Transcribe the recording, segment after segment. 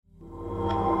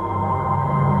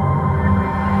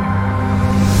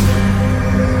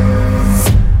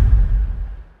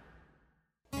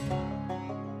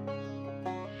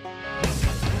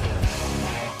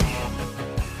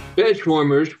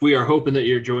Benchwarmers, we are hoping that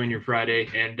you're enjoying your Friday,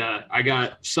 and I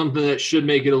got something that should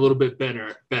make it a little bit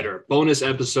better. Better bonus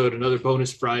episode, another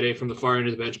bonus Friday from the Far End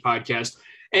of the Bench podcast,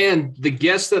 and the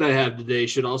guest that I have today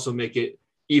should also make it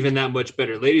even that much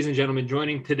better. Ladies and gentlemen,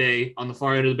 joining today on the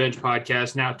Far End of the Bench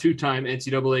podcast, now two-time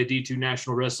NCAA D2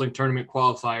 National Wrestling Tournament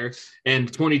qualifier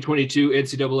and 2022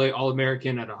 NCAA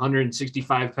All-American at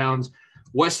 165 pounds,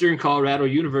 Western Colorado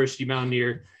University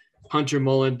Mountaineer, Hunter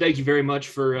Mullen. Thank you very much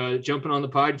for jumping on the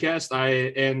podcast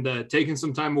and taking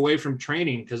some time away from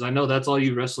training, because I know that's all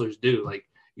you wrestlers do. Like,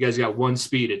 you guys got one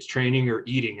speed, it's training or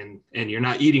eating, and you're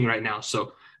not eating right now.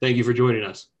 So thank you for joining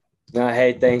us.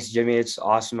 Hey, thanks, Jimmy. It's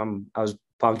awesome. I was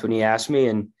pumped when he asked me,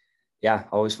 and yeah,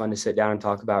 always fun to sit down and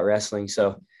talk about wrestling.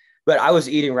 So, but I was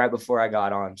eating right before I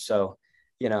got on, so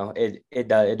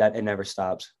it never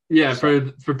stops. Yeah,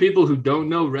 so. For people who don't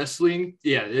know wrestling,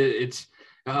 yeah, it's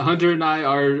Hunter and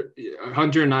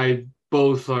I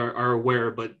both are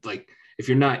aware, but like, if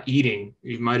you're not eating,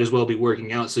 you might as well be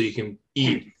working out so you can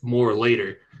eat more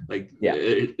later. Like, yeah,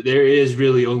 there is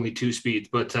really only two speeds.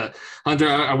 But Hunter,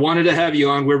 I wanted to have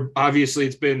you on. We're obviously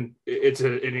it's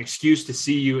an excuse to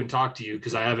see you and talk to you,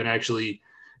 because I haven't actually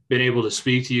been able to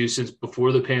speak to you since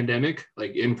before the pandemic,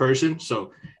 like in person.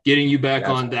 So getting you back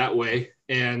on that way.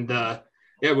 And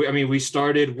yeah, we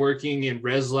started working in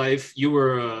Res Life.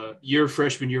 Your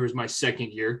freshman year was my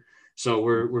second year, so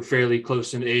we're fairly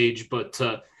close in age. But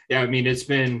yeah, it's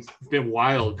been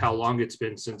wild how long it's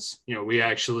been since we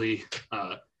actually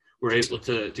were able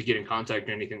to get in contact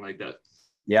or anything like that.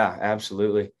 Yeah,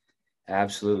 absolutely.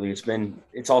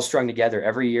 It's all strung together.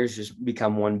 Every year's just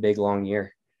become one big long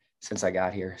year since I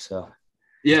got here. So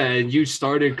yeah, and you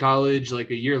started college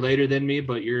like a year later than me,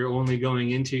 but you're only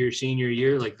going into your senior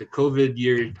year. Like, the COVID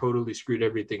year totally screwed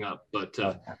everything up. But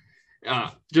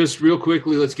just real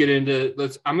quickly, I'm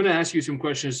going to ask you some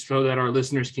questions so that our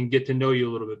listeners can get to know you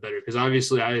a little bit better, because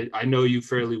obviously I know you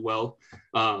fairly well.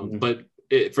 But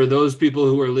for those people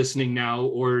who are listening now,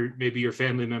 or maybe your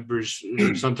family members,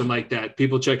 or something like that,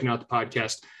 people checking out the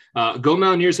podcast, Go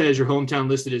Mountaineers has your hometown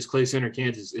listed as Clay Center,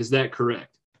 Kansas. Is that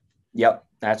correct? Yep,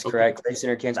 that's correct. Clay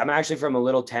Center, Kansas. I'm actually from a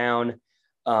little town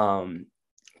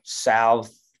southeast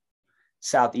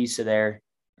of there,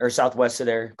 or southwest of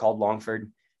there, called Longford.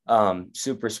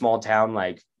 Super small town,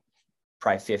 like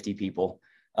probably 50 people.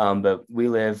 But we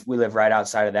live right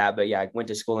outside of that. But yeah, I went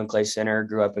to school in Clay Center,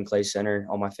 grew up in Clay Center.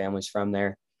 All my family's from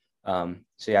there. So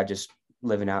yeah, just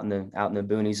living out in the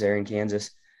boonies there in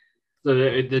Kansas. So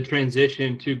the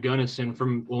transition to Gunnison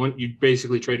from one, you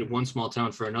basically traded one small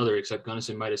town for another, except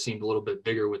Gunnison might have seemed a little bit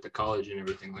bigger with the college and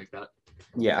everything like that.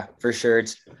 Yeah, for sure.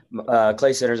 It's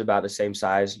Clay Center is about the same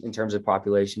size in terms of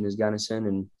population as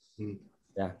Gunnison, and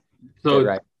yeah. So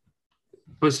right.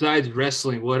 Besides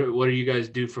wrestling, what do you guys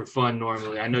do for fun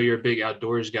normally? I know you're a big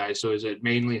outdoors guy, so is it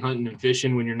mainly hunting and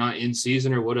fishing when you're not in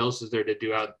season, or what else is there to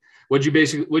do out? What'd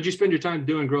you spend your time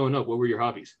doing growing up? What were your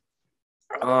hobbies?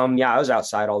 Yeah, I was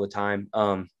outside all the time.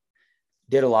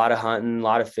 Did a lot of hunting, a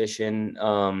lot of fishing.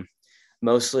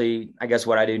 Mostly, I guess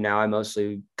what I do now, I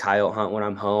mostly coyote hunt when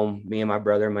I'm home. Me and my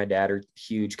brother and my dad are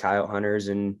huge coyote hunters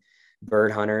and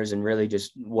bird hunters, and really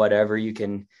just whatever you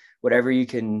can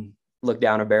look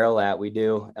down a barrel at, we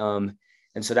do. And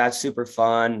so that's super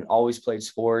fun. Always played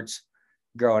sports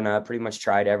growing up, pretty much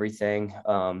tried everything.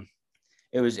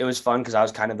 It was fun because I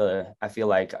was kind of I feel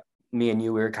like me and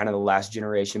you, we were kind of the last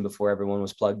generation before everyone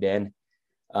was plugged in.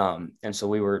 And so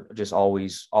we were just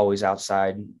always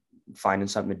outside finding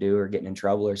something to do or getting in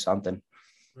trouble or something.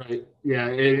 Right. Yeah.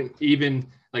 And even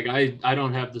like, I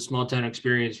don't have the small town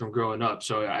experience from growing up.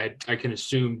 So I can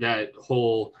assume that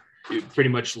whole pretty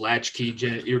much latchkey,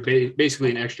 you're basically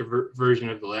an extra version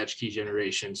of the latchkey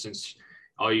generation, since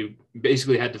all you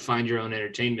basically had to find your own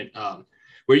entertainment.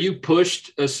 Were you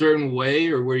pushed a certain way,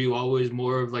 or were you always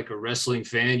more of like a wrestling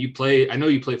fan? I know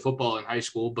you play football in high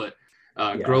school, but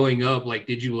growing up, like,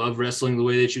 did you love wrestling the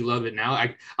way that you love it now?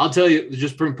 I'll tell you,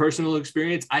 just from personal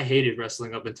experience, I hated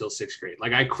wrestling up until sixth grade.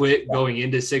 Like, I quit going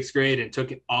into sixth grade and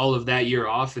took all of that year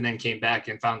off, and then came back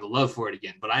and found the love for it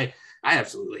again. But I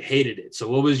absolutely hated it. So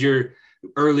what was your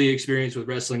early experience with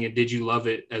wrestling, and did you love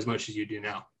it as much as you do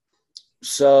now?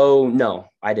 So no,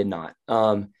 I did not.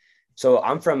 So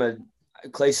I'm from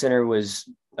Clay Center was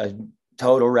a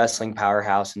total wrestling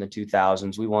powerhouse in the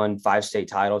 2000s. We won 5 state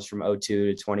titles from 2002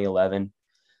 to 2011.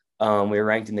 We were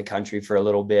ranked in the country for a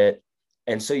little bit.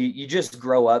 And so you just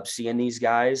grow up seeing these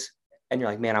guys and you're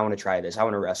like, man, I want to try this. I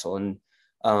want to wrestle. And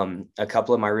a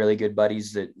couple of my really good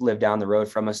buddies that live down the road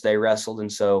from us, they wrestled.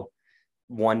 And so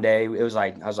one day it was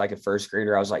like, I was like a first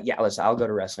grader. I was like, yeah, I'll go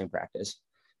to wrestling practice.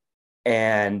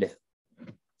 And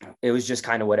it was just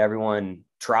kind of what everyone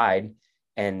tried.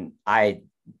 And I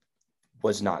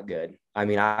was not good. I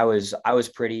mean, I was a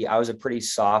pretty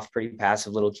soft, pretty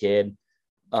passive little kid.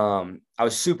 I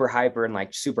was super hyper and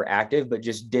like super active, but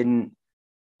just didn't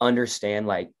understand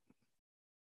like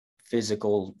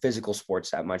physical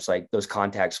sports that much, like those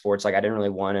contact sports. Like I didn't really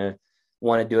want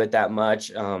to do it that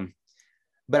much.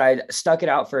 But I stuck it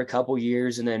out for a couple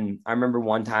years. And then I remember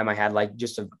one time I had like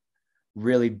just a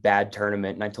really bad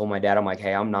tournament. And I told my dad, I'm like,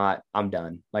 hey, I'm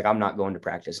done. Like, I'm not going to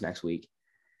practice next week.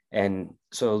 And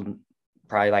so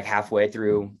probably like halfway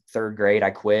through third grade,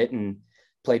 I quit and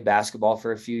played basketball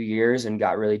for a few years and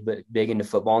got really big into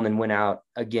football, and then went out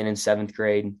again in seventh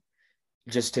grade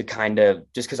just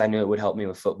because I knew it would help me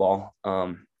with football.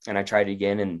 And I tried it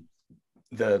again, and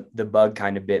the bug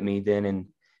kind of bit me then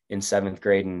in seventh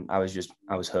grade, and I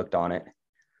was hooked on it.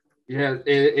 Yeah,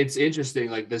 it's interesting,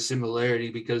 like the similarity,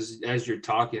 because as you're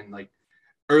talking, like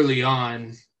early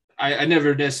on, I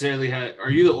never necessarily had.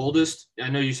 Are you the oldest? I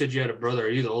know you said you had a brother. Are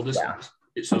you the oldest? Yeah.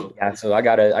 So yeah. So I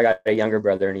got a younger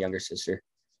brother and a younger sister.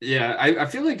 Yeah, I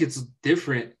feel like it's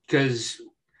different because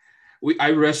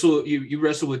I wrestle you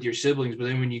wrestle with your siblings, but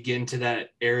then when you get into that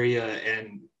area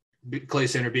and Clay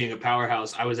Center being a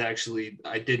powerhouse,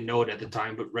 I didn't know it at the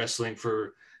time, but wrestling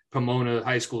for Pomona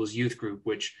High School's youth group,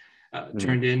 which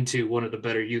turned into one of the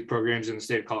better youth programs in the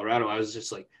state of Colorado. I was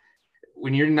just like,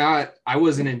 I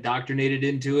wasn't indoctrinated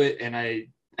into it, and I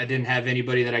didn't have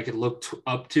anybody that I could look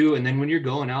up to. And then when you're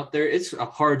going out there, it's a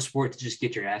hard sport to just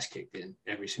get your ass kicked in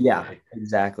every single day.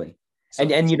 Exactly. So,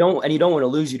 and you don't want to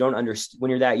lose. You don't understand when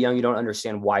you're that young. You don't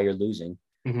understand why you're losing.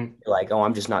 Mm-hmm. You're like, oh,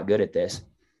 I'm just not good at this.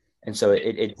 And so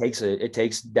it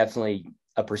takes definitely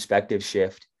a perspective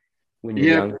shift when you're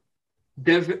younger.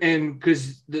 And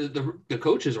because the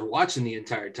coaches are watching the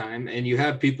entire time, and you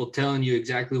have people telling you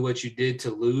exactly what you did to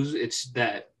lose. It's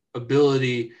that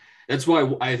ability. That's why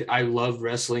I love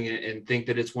wrestling and think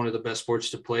that it's one of the best sports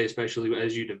to play, especially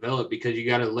as you develop, because you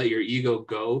got to let your ego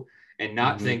go and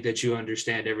not think that you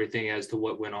understand everything as to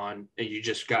what went on, and you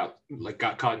just got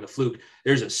caught in the fluke.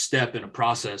 There's a step and a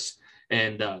process,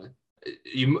 and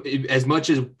as much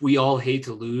as we all hate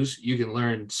to lose, you can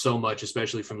learn so much,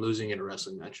 especially from losing in a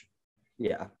wrestling match.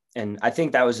 Yeah. And I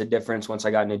think that was the difference once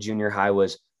I got into junior high,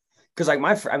 was because like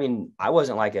I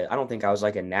wasn't like I don't think I was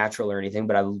like a natural or anything,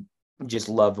 but I just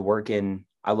loved working.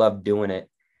 I loved doing it.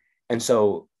 And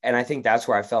I think that's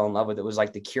where I fell in love with it, was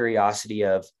like the curiosity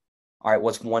of, all right,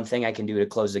 what's one thing I can do to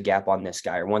close the gap on this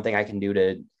guy, or one thing I can do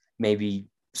to maybe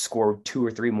score 2 or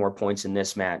 3 more points in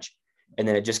this match. And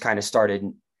then it just kind of started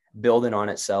building on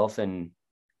itself. And,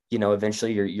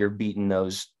 eventually you're beating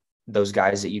those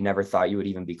guys that you never thought you would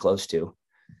even be close to.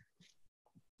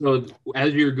 So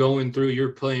as you're going through, you're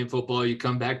playing football, you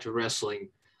come back to wrestling.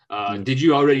 Did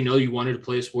you already know you wanted to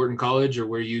play a sport in college, or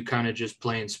were you kind of just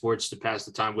playing sports to pass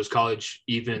the time? Was college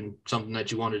even something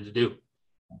that you wanted to do?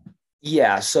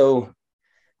 Yeah. So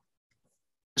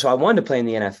I wanted to play in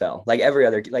the NFL, like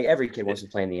every kid wants to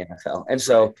play in the NFL. And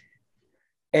so,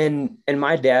 and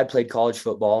my dad played college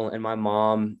football, and my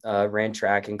mom ran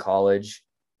track in college,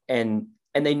 and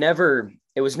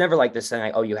it was never like this thing,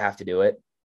 like, oh, you have to do it.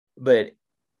 But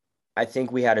I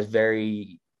think we had a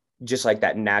very, just like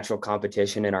that natural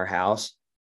competition in our house.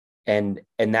 And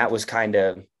that was kind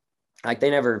of like,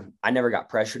 I never got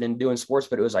pressured into doing sports,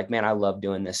 but it was like, man, I love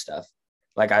doing this stuff.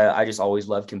 Like I just always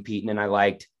loved competing, and I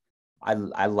liked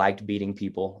beating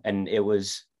people, and it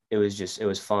was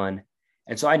fun.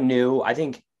 And so I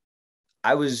think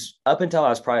I was, up until I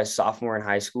was probably a sophomore in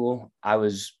high school, I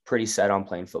was pretty set on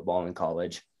playing football in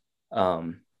college.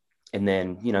 And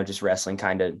then, just wrestling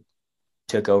kind of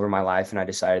took over my life, and I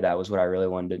decided that was what I really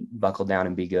wanted to buckle down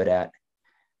and be good at.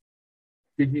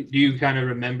 Do you kind of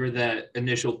remember that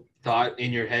initial thought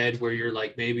in your head where you're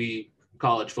like, maybe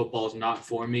college football is not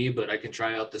for me, but I can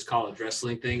try out this college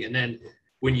wrestling thing? And then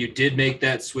when you did make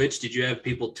that switch, did you have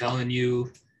people telling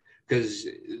you, because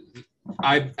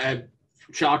I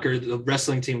shocker, the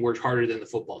wrestling team worked harder than the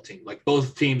football team. Like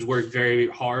both teams worked very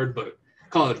hard, but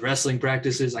college wrestling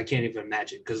practices, I can't even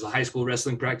imagine, because the high school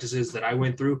wrestling practices that I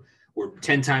went through were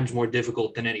 10 times more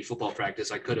difficult than any football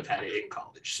practice I could have had in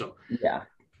college. So yeah.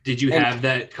 Did you have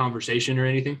that conversation or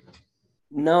anything?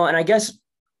 No. And I guess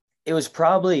it wasn't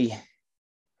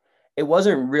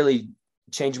really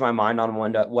changing my mind on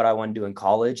what I wanted to do in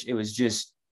college. It was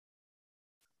just,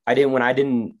 I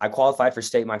qualified for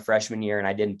state my freshman year, and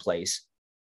I didn't place.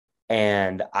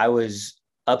 And I was,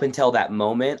 up until that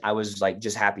moment, I was like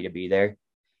just happy to be there.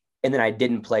 And then I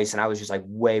didn't place, and I was just like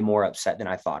way more upset than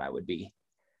I thought I would be.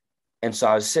 And so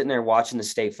I was sitting there watching the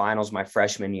state finals my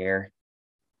freshman year,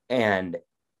 and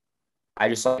I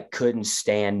just like couldn't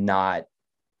stand not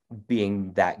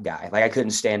being that guy. Like I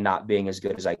couldn't stand not being as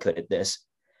good as I could at this.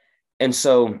 And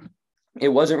so it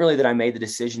wasn't really that I made the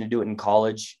decision to do it in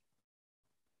college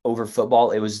over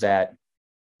football. It was that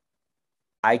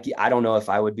I don't know if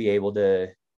I would be able to,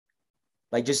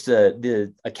 like, just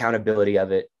the accountability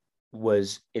of it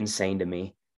was insane to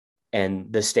me,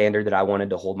 and the standard that I wanted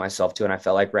to hold myself to. And I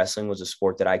felt like wrestling was a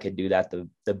sport that I could do that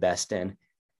the best in.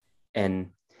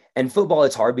 And football,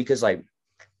 it's hard because, like,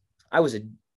 I was a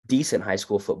decent high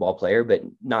school football player, but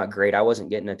not great. I wasn't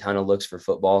getting a ton of looks for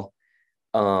football.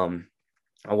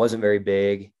 I wasn't very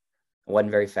big. I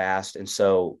wasn't very fast. And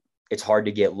so it's hard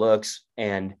to get looks.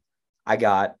 And I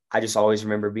just always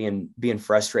remember being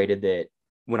frustrated that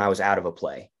when I was out of a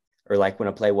play, or like when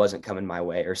a play wasn't coming my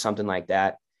way or something like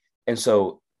that. And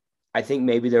so I think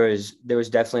maybe there was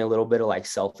definitely a little bit of like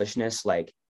selfishness.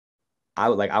 Like I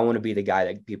want to be the guy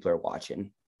that people are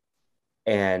watching,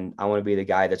 and I want to be the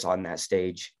guy that's on that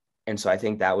stage. And so I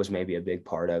think that was maybe a big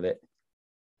part of it.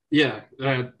 Yeah,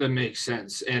 that makes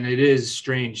sense. And it is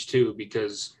strange too,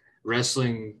 because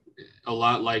wrestling, a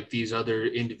lot like these other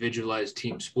individualized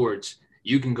team sports,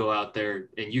 you can go out there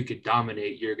and you could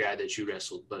dominate your guy that you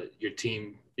wrestled, but your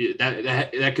team,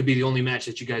 that could be the only match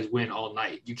that you guys win all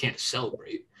night. You can't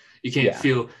celebrate. You can't Yeah.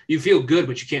 feel, you feel good,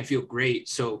 but you can't feel great.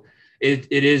 So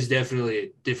it is definitely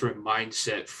a different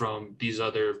mindset from these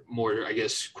other more, I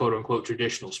guess, quote unquote,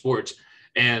 traditional sports.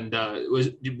 And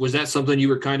was that something you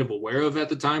were kind of aware of at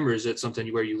the time, or is it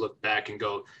something where you look back and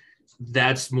go,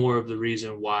 that's more of the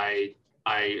reason why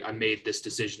I made this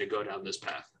decision to go down this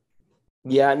path?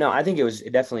 Yeah, no, I think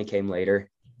it definitely came later.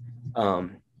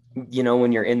 Um,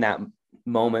 when you're in that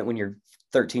moment, when you're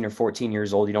 13 or 14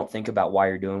 years old, you don't think about why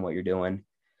you're doing what you're doing.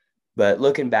 But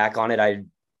looking back on it, I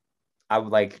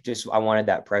would I wanted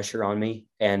that pressure on me,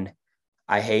 and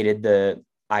I hated the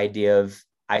idea of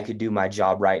I could do my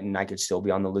job right and I could still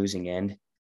be on the losing end.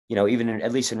 Even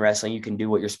at least in wrestling, you can do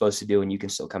what you're supposed to do and you can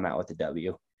still come out with a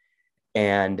W.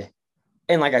 And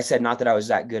like I said, not that I was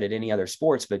that good at any other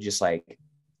sports, but just like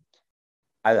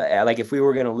I like, if we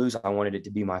were going to lose, I wanted it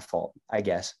to be my fault, I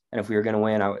guess. And if we were going to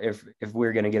win, if we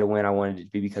were going to get a win, I wanted it to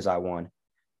be because I won.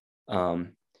 Um,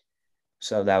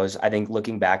 so that was, I think,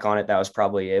 looking back on it, that was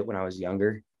probably it when I was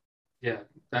younger. Yeah,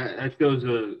 that shows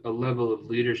a level of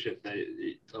leadership that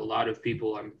a lot of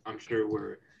people, I'm sure,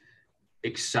 were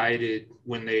excited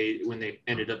when they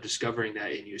ended up discovering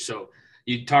that in you. So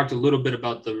you talked a little bit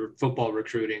about the football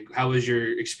recruiting. How was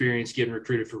your experience getting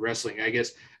recruited for wrestling? I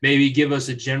guess maybe give us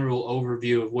a general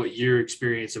overview of what your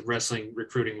experience of wrestling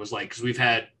recruiting was like, because we've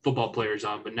had football players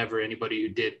on, but never anybody who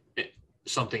did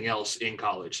something else in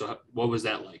college. So what was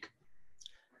that like?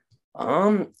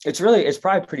 It's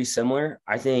probably pretty similar.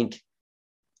 I think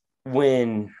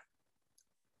when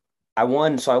I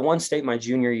won state my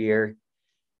junior year,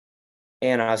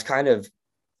 and I was kind of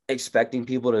expecting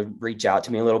people to reach out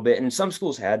to me a little bit. And some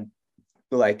schools had,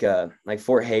 like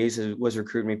Fort Hays was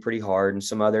recruiting me pretty hard, and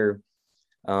some other,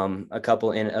 a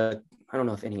couple in, I don't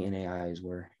know if any NAIs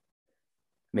were,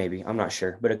 maybe, I'm not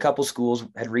sure, but a couple schools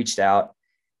had reached out,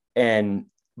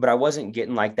 but I wasn't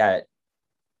getting like that,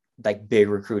 like big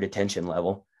recruit attention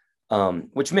level,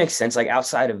 which makes sense. Like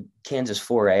outside of Kansas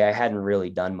 4A, I hadn't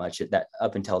really done much at that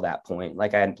up until that point.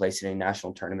 Like I hadn't placed in any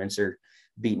national tournaments or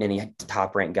beaten any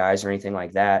top ranked guys or anything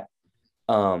like that.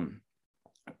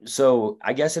 So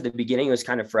I guess at the beginning it was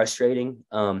kind of frustrating.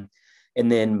 And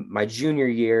then my junior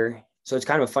year, so it's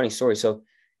kind of a funny story. So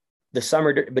the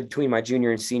summer between my junior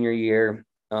and senior year,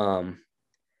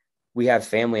 we have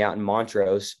family out in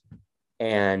Montrose,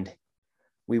 and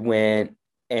we went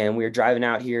and we were driving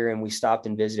out here and we stopped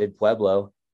and visited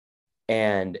Pueblo.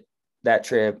 And that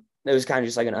trip, it was kind of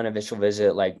just like an unofficial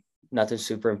visit, like nothing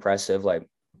super impressive, like,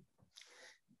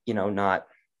 not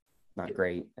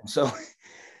great. And so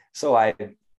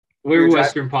We're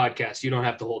Western podcast. You don't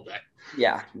have to hold back.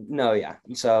 Yeah, no, yeah.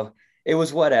 So it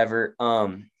was whatever.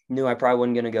 Knew I probably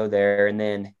wasn't gonna go there. And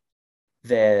then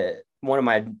one of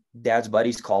my dad's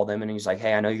buddies called him and he's like,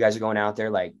 "Hey, I know you guys are going out there.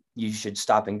 Like, you should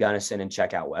stop in Gunnison and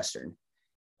check out Western."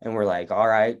 And we're like, "All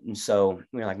right." And so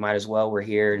we're like, might as well, we're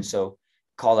here. And so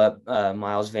called up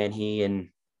Miles Van He, and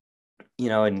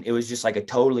and it was just like a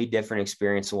totally different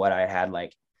experience than what I had.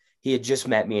 Like, he had just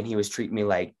met me and he was treating me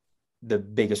like the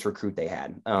biggest recruit they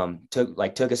had.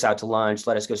 Took us out to lunch,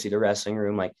 let us go see the wrestling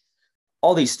room, like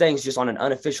all these things just on an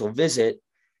unofficial visit.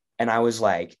 And I was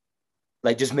like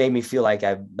just made me feel like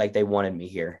they wanted me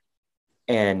here.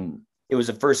 And it was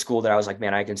the first school that I was like,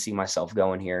 man, I can see myself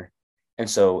going here. And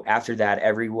so after that,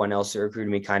 everyone else that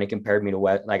recruited me kind of compared me to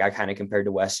I kind of compared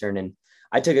to Western. And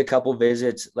I took a couple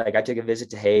visits, like I took a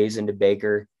visit to Hayes and to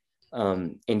Baker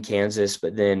in Kansas,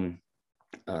 but then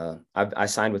I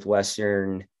signed with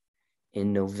Western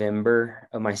in November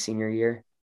of my senior year.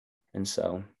 And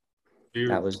so, You're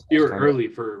that was you're kind of, early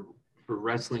for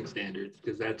wrestling standards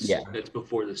because yeah. that's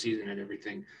before the season and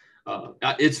everything.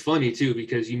 It's funny too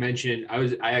because you mentioned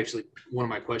I actually one of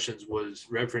my questions was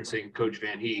referencing Coach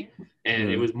Van Hee, and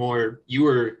it Mm, was more you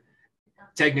were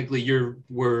technically you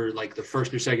were like the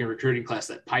first or second recruiting class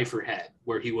that Pfeiffer had,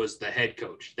 where he was the head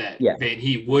coach that yeah. Van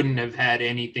Hee wouldn't have had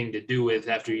anything to do with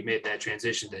after he made that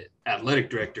transition to athletic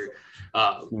director.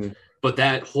 Uh, Mm, but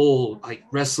that whole like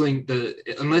wrestling,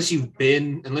 unless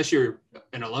you're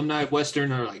an alumni of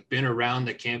Western or like been around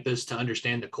the campus to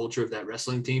understand the culture of that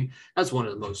wrestling team, that's one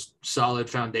of the most solid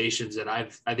foundations that I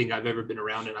think I've ever been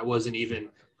around. And I wasn't even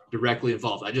directly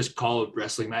involved. I just called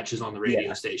wrestling matches on the radio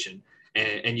yeah. station,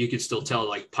 and you could still tell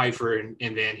like Pfeiffer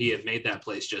and Van He have made that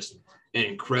place just an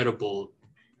incredible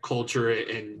culture,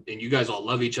 and you guys all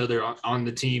love each other on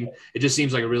the team. It just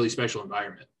seems like a really special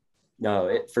environment.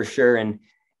 No, for sure. And,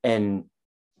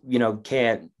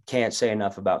 can't say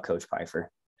enough about Coach Pfeiffer.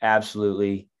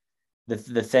 Absolutely.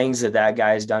 The things that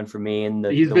guy has done for me, and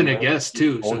He's the been a way guest he's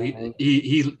too, so told me.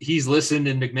 he's listened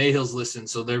and McMahill's listened,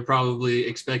 so they're probably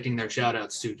expecting their shout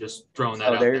outs too. Just throwing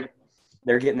that Oh, out there.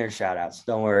 they're getting their shout outs.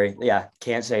 Don't worry. Yeah.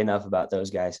 Can't say enough about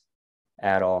those guys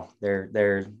at all.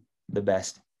 They're the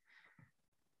best.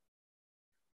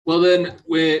 Well, then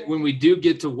when we do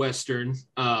get to Western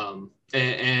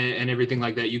and everything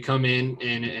like that, you come in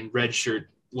and redshirt.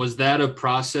 Was that a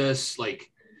process like?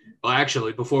 Well,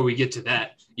 actually, before we get to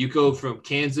that, you go from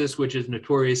Kansas, which is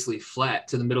notoriously flat,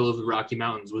 to the middle of the Rocky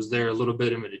Mountains. Was there a little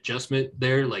bit of an adjustment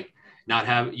there? Like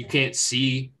you can't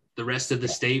see the rest of the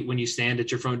state when you stand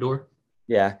at your front door?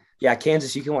 Yeah. Yeah.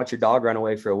 Kansas, you can watch your dog run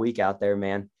away for a week out there,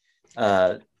 man.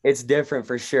 It's different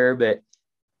for sure. But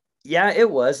yeah, it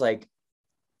was like,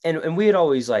 and we had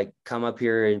always like come up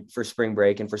here for spring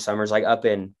break and for summers, like up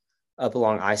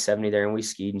along I-70 there, and we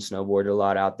skied and snowboarded a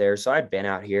lot out there. So I'd been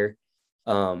out here.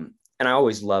 And I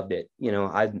always loved it.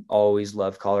 I always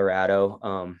loved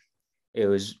Colorado. It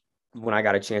was when I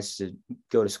got a chance to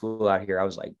go to school out here, I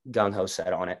was like gung ho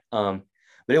set on it. But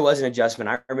it was an adjustment.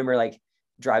 I remember like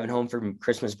driving home from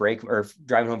Christmas break or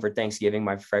driving home for Thanksgiving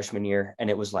my freshman year, and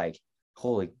it was like,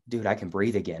 holy dude, I can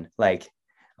breathe again. Like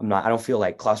I don't feel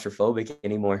like claustrophobic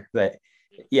anymore. But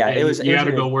yeah, Yeah, it was you got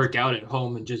to go work out at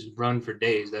home and just run for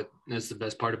days. That's the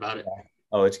best part about it.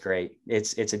 oh, it's great.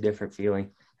 It's a different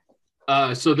feeling.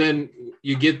 So then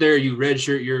you get there, you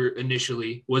redshirt your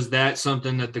initially. Was that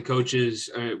something that the coaches,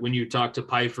 when you talked to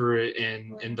Pfeiffer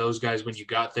and those guys when you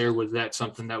got there, was that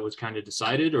something that was kind of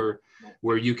decided, or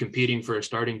were you competing for a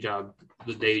starting job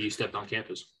the day you stepped on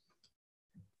campus?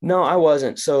 No, I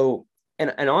wasn't. So,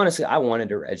 and honestly, I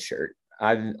wanted a red shirt.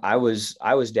 I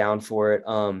was down for it.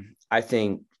 I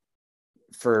think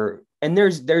and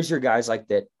there's your guys like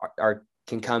that are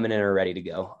can come in and are ready to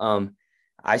go.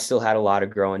 I still had a lot of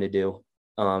growing to do.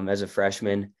 As a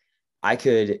freshman, I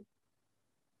could,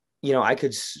 I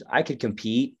could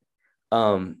compete.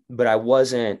 But I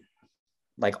wasn't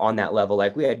like on that level.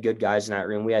 Like we had good guys in that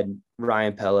room. We had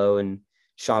Ryan Pello and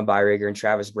Sean Byrigger and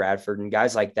Travis Bradford and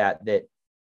guys like that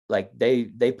like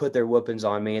they put their whoopings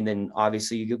on me. And then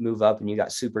obviously you move up and you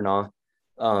got Super Nah.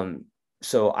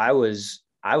 So I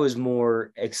was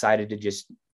more excited to just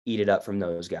eat it up from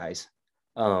those guys.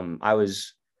 I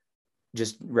was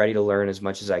just ready to learn as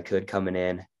much as I could coming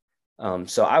in.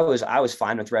 So I was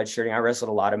fine with redshirting. I wrestled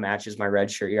a lot of matches my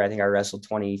redshirt year. I think I wrestled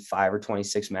 25 or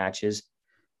 26 matches,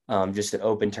 just at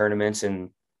open tournaments, and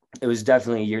it was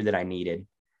definitely a year that I needed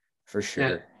for Yeah,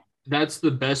 sure. that's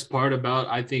the best part about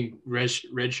I think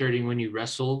redshirting when you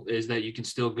wrestle is that you can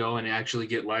still go and actually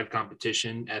get live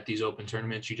competition at these open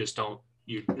tournaments. You just don't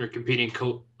you're competing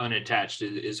unattached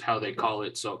is how they call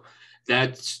it. So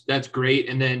that's great.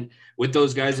 And then with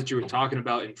those guys that you were talking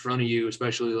about in front of you,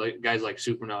 especially like guys like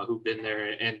Supernaut who've been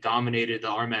there and dominated the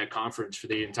RMAC conference for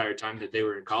the entire time that they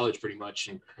were in college, pretty much.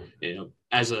 And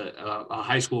as a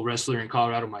high school wrestler in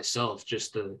Colorado myself,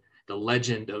 just the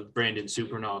legend of Brandon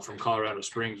Supernaut from Colorado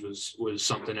Springs was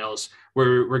something else.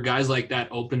 Were guys like that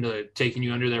open to taking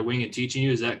you under their wing and teaching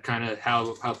you? Is that kind of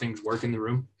how things work in the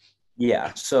room?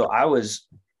 Yeah. So I was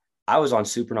on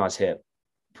Supernaut's hip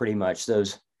pretty much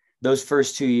those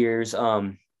first 2 years.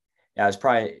 Yeah, I was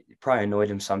probably annoyed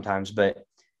him sometimes, but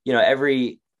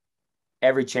every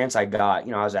chance I got,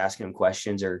 I was asking him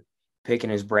questions or picking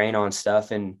his brain on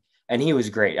stuff, and he was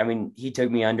great. I mean, he took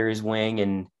me under his wing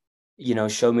and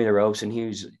showed me the ropes, and he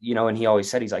was, and he always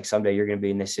said, he's like, someday you're going to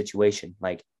be in this situation.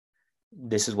 Like,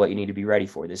 this is what you need to be ready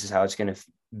for. This is how it's going to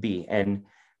be.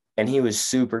 And he was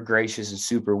super gracious and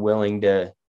super willing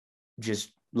to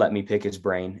just let me pick his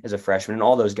brain as a freshman. And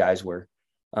all those guys were,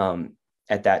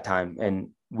 at that time.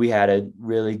 And we had a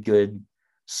really good,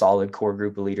 solid core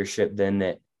group of leadership then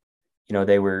that,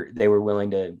 they were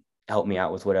willing to help me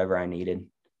out with whatever I needed.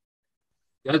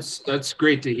 That's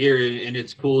great to hear, and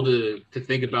it's cool to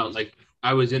think about. Like,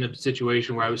 I was in a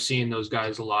situation where I was seeing those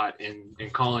guys a lot and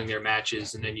calling their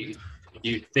matches, and then you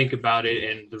think about it,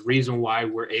 and the reason why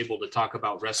we're able to talk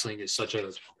about wrestling is such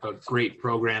a great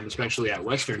program, especially at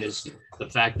Western, is the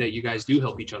fact that you guys do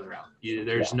help each other out.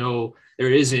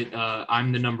 There isn't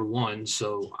I'm the number one,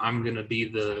 so I'm gonna be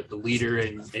the leader,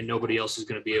 and nobody else is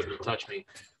gonna be able to touch me.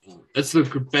 That's the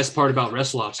best part about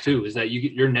wrestle-offs too, is that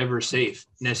you're never safe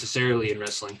necessarily in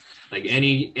wrestling. Like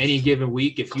any given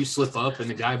week, if you slip up and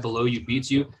the guy below you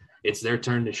beats you, it's their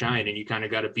turn to shine, and you kind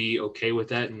of got to be okay with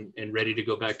that and ready to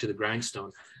go back to the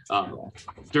grindstone.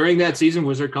 During that season,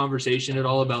 was there conversation at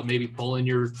all about maybe pulling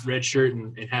your red shirt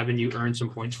and having you earn some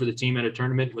points for the team at a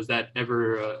tournament? Was that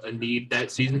ever a need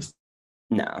that season?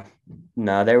 No,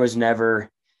 there was never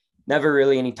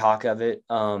really any talk of it.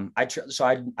 I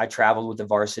traveled with the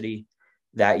varsity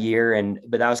that year,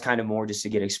 but that was kind of more just to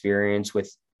get experience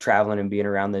with traveling and being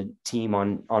around the team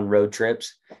on road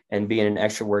trips and being an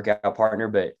extra workout partner.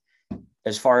 But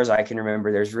as far as I can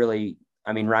remember, Ryan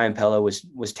Pello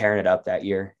was tearing it up that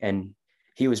year, and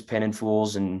he was pinning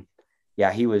fools, and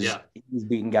he was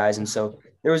beating guys. And so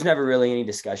there was never really any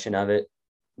discussion of it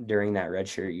during that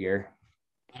redshirt year.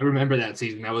 I remember that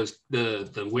season. That was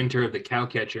the winter of the cow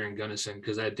catcher in Gunnison,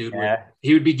 because that dude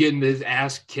he would be getting his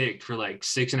ass kicked for like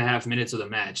 6.5 minutes of the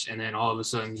match, and then all of a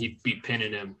sudden he'd be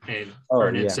pinning him and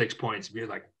earning 6 points. And you're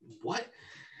like, what?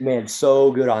 Man,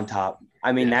 so good on top.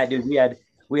 That dude,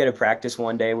 we had a practice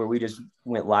one day where we just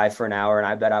went live for an hour, and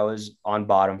I bet I was on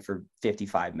bottom for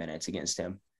 55 minutes against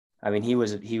him. He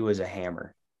was a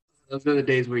hammer. Those are the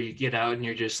days where you get out and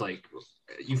you're just like,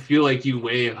 you feel like you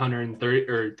weigh 130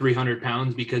 or 300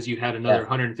 pounds because you had another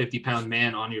 150-pound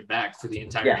man on your back for the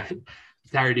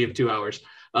entirety of 2 hours.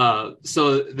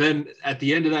 So then at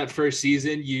the end of that first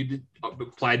season, you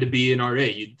applied to be an RA.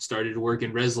 You started to work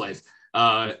in Res Life.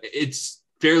 It's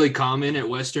fairly common at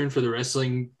Western for the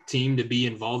wrestling team to be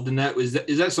involved in that. Is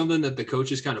that something that the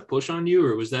coaches kind of push on you,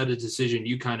 or was that a decision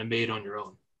you kind of made on your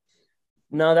own?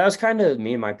 No, that was kind of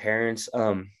me and my parents.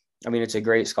 It's a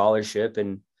great scholarship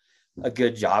and a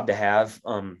good job to have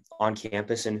on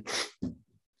campus, and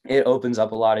it opens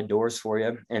up a lot of doors for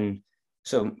you. And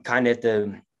so kind of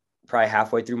probably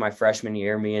halfway through my freshman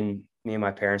year, me and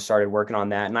my parents started working on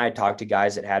that. And I had talked to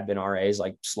guys that had been RAs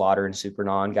like Slaughter and Super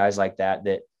Non, guys like that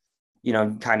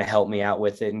kind of helped me out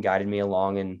with it and guided me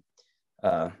along. And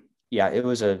it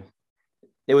was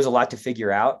a lot to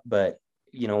figure out, but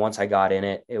once I got in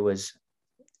it, it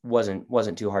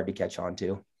wasn't too hard to catch on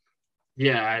to.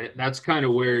 Yeah, that's kind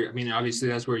of where, obviously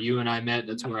that's where you and I met.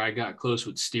 That's where I got close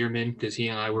with Stearman, because he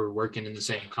and I were working in the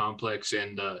same complex,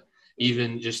 and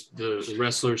even just the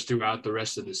wrestlers throughout the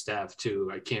rest of the staff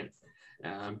too.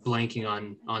 I'm blanking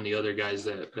on the other guys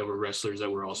that were wrestlers that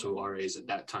were also RAs at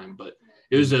that time, but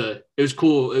it was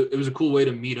cool. It was a cool way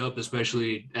to meet up,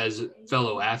 especially as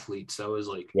fellow athletes. That was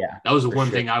the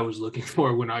one thing I was looking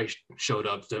for when I showed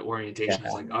up to orientation.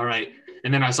 It's like, all right.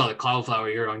 And then I saw the cauliflower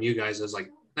ear on you guys. I was like,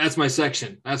 that's my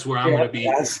section. That's where I'm going to be.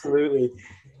 Absolutely.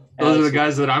 Those are the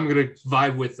guys that I'm going to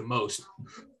vibe with the most.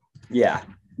 Yeah,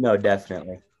 no,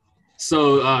 definitely.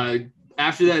 So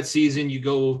after that season, you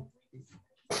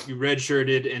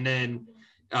redshirted, and then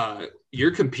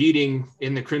you're competing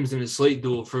in the Crimson and Slate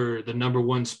duel for the number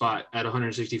one spot at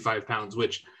 165 pounds,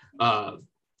 which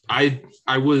I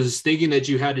was thinking that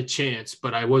you had a chance,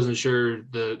 but I wasn't sure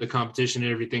the competition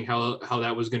and everything, how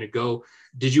that was going to go.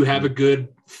 Did you have a good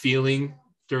feeling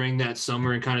during that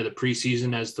summer and kind of the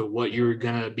preseason as to what you were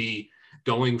going to be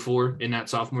going for in that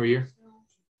sophomore year?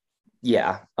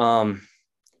 Yeah.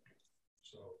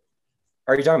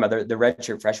 Are you talking about the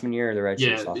redshirt freshman year or the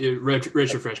redshirt? Yeah,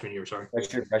 redshirt freshman year. Sorry,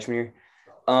 redshirt freshman year.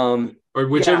 Or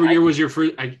whichever year was your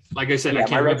first. Like I said, I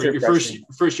can't remember your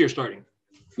first year starting.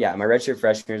 Yeah, my redshirt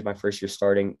freshman year is my first year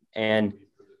starting, and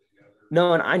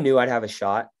I knew I'd have a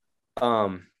shot.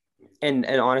 And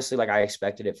honestly, like, I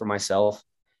expected it for myself.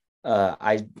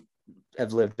 I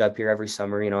have lived up here every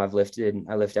summer. I lift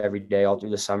every day all through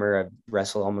the summer. I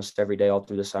wrestle almost every day all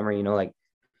through the summer.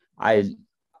 I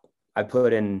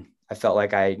put in. I felt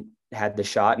like I had the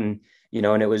shot, and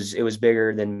and it was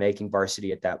bigger than making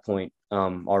varsity at that point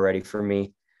already for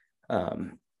me.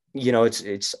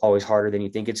 It's always harder than you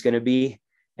think it's going to be,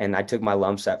 and I took my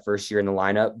lumps that first year in the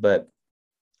lineup, but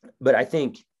I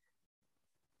think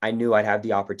I knew I'd have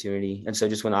the opportunity, and so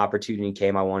just when the opportunity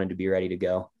came, I wanted to be ready to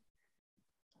go.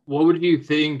 What would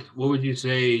you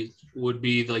say would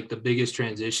be like the biggest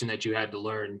transition that you had to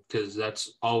learn? Because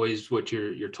that's always what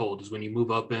you're told, is when you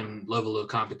move up in level of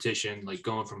competition, like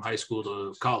going from high school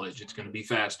to college, it's going to be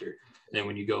faster. And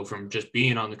when you go from just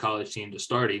being on the college team to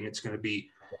starting, it's going to be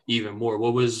even more.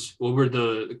 What were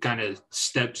the kind of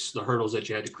steps, the hurdles that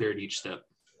you had to clear at each step?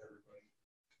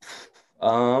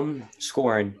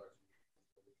 Scoring,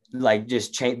 like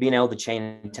just being able to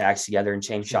chain attacks together and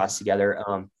chain shots together.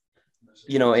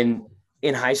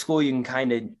 In high school, you can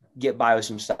kind of get by with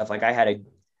some stuff. Like I had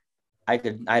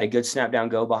a good snap down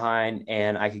go behind,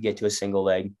 and I could get to a single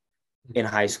leg in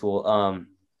high school.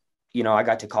 I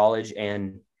got to college,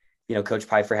 and Coach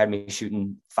Pfeiffer had me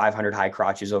shooting 500 high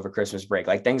crotches over Christmas break,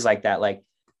 like things like that, like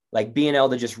being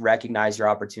able to just recognize your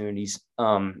opportunities,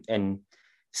 and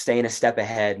staying a step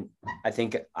ahead. I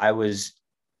think I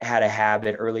had a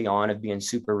habit early on of being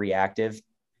super reactive,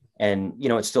 and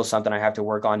it's still something I have to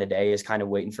work on today, is kind of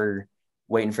waiting for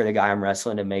the guy I'm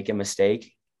wrestling to make a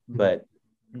mistake. But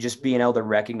just being able to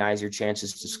recognize your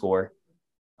chances to score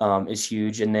is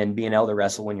huge. And then being able to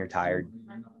wrestle when you're tired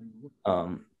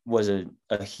was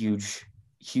a huge,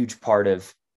 huge part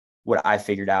of what I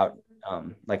figured out.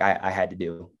 I had to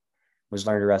do was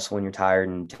learn to wrestle when you're tired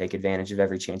and take advantage of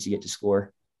every chance you get to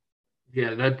score.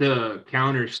 Yeah, that the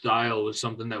counter style was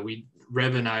something that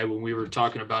Rev and I, when we were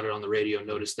talking about it on the radio,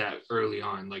 noticed that early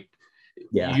on. Like,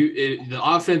 the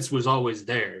offense was always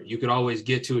there. You could always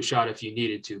get to a shot if you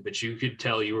needed to, but you could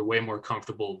tell you were way more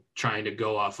comfortable trying to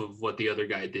go off of what the other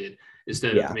guy did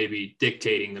instead of maybe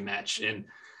dictating the match. And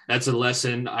that's a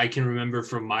lesson I can remember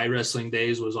from my wrestling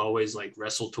days, was always like,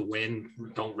 wrestle to win,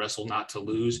 don't wrestle not to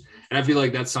lose. And I feel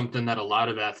like that's something that a lot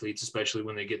of athletes, especially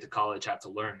when they get to college, have to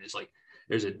learn, is like,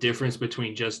 there's a difference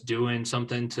between just doing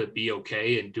something to be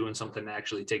okay and doing something to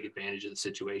actually take advantage of the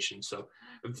situation. So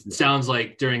it sounds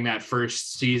like during that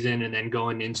first season and then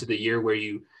going into the year where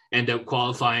you end up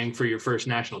qualifying for your first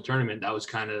national tournament, that was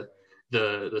kind of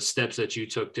the steps that you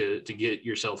took to get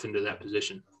yourself into that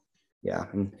position. Yeah,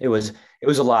 and it was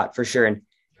a lot for sure. And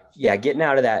yeah, getting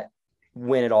out of that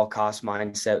win at all costs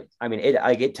mindset. I mean,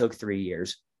 it took 3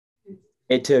 years.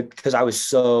 It took, because I was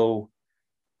so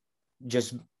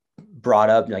just brought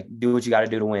up, like, do what you got to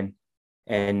do to win.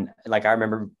 And like, I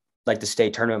remember like the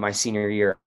state tournament my senior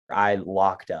year, I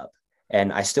locked up,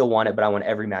 and I still won it, but I won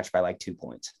every match by like 2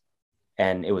 points,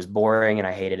 and it was boring and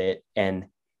I hated it. And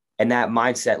that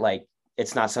mindset, like,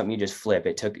 it's not something you just flip.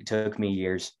 It took me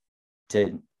years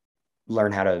to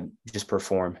learn how to just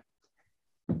perform.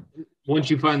 Once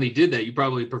you finally did that, you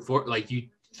probably perform, like, you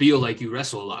feel like you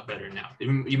wrestle a lot better now.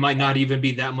 You might not even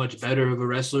be that much better of a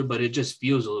wrestler, but it just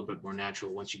feels a little bit more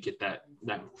natural once you get that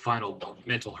final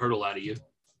mental hurdle out of you.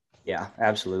 Yeah,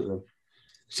 absolutely.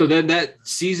 So then that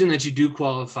season that you do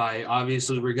qualify,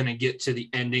 obviously we're going to get to the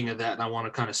ending of that, and I want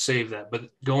to kind of save that. But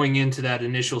going into that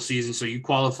initial season, so you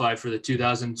qualify for the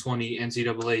 2020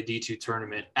 NCAA D2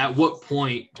 tournament. At what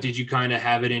point did you kind of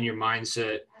have it in your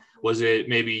mindset? Was it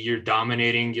maybe you're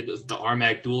dominating the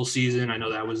RMAC dual season? I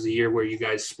know that was the year where you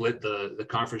guys split the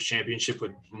conference championship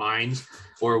with Mines.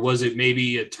 Or was it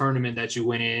maybe a tournament that you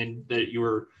went in that you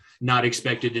were not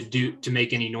expected to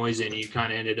make any noise in? You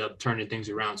kind of ended up turning things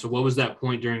around. So what was that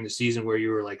point during the season where you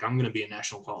were like, I'm going to be a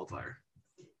national qualifier?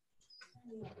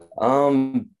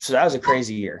 So that was a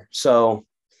crazy year. So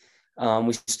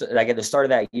like at the start of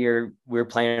that year, we were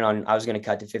planning on, I was going to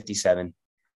cut to 57.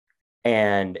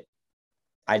 And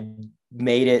I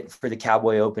made it for the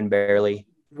Cowboy Open barely.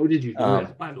 How did you do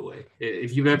that, by the way?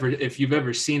 If you've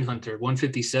ever seen Hunter,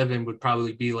 157 would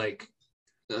probably be like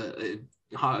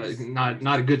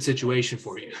not a good situation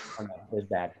for you. It was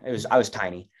bad. I was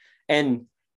tiny, and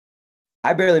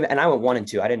I went 1 and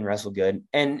 2. I didn't wrestle good,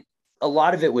 and a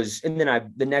lot of it was. And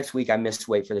then the next week I missed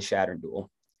weight for the Shattern duel,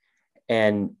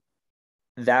 and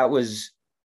that was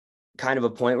kind of a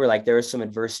point where like there was some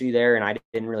adversity there, and I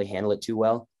didn't really handle it too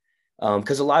well.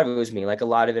 Because a lot of it was me. Like a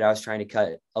lot of it, I was trying to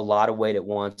cut a lot of weight at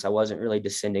once. I wasn't really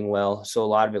descending well. So a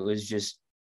lot of it was just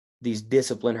these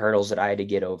discipline hurdles that I had to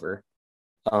get over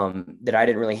that I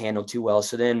didn't really handle too well.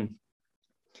 So then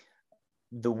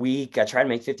the week I tried to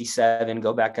make 57,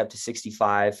 go back up to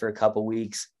 65 for a couple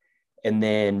weeks. And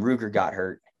then Ruger got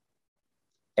hurt.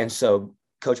 And so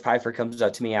Coach Pfeiffer comes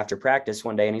up to me after practice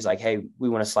one day and he's like, hey, we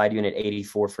want to slide you in at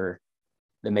 84 for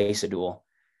the Mesa duel.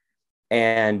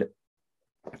 And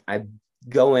I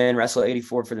go in, wrestle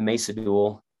 84 for the Mesa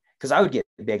duel, because I would get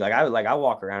big. I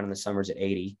walk around in the summers at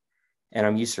 80, and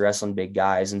I'm used to wrestling big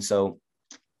guys. And so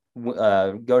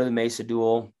go to the Mesa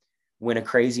duel, win a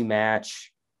crazy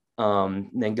match,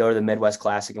 then go to the Midwest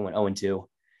Classic and went 0 and 2.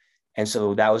 And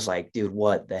so that was like, dude,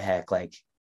 what the heck? Like,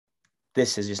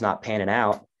 this is just not panning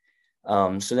out.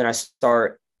 So then I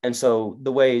start, and so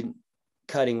the way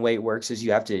cutting weight works is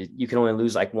you can only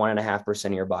lose like 1.5%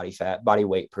 of your body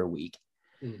weight per week.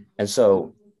 And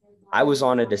so I was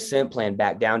on a descent plan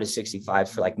back down to 65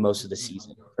 for like most of the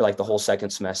season, or like the whole second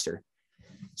semester.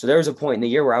 So there was a point in the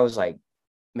year where I was like,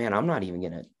 man, I'm not even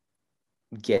going to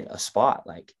get a spot.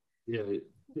 Like, Yeah,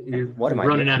 you're what am I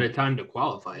running doing? out of time to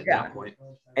qualify at that point.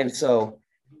 And so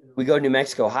we go to New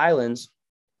Mexico Highlands,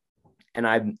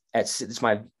 and it's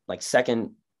my like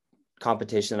second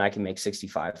competition that I can make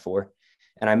 65 for,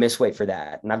 and I miss weight for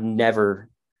that. And I've never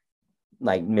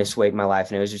like missed weight in my life.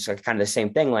 And it was just like kind of the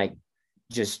same thing, like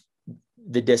just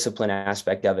the discipline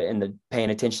aspect of it and the paying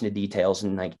attention to details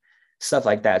and like stuff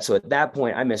like that. So at that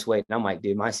point I missed weight and I'm like,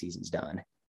 dude, my season's done.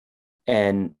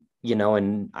 And,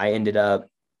 and I ended up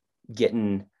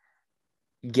getting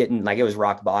like, it was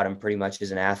rock bottom pretty much as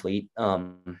an athlete.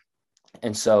 And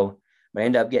so I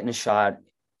ended up getting a shot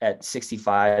at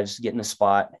 65s, getting a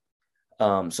spot.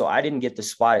 So I didn't get the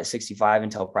spot at 65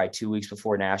 until probably 2 weeks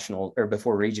before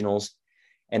before regionals.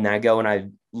 And then I go and I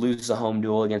lose the home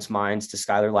duel against Mines to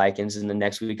Skylar Likens. And the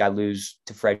next week I lose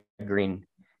to Fred Green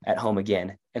at home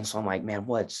again. And so I'm like, man,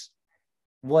 what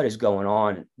is going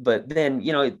on? But then,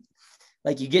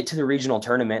 like you get to the regional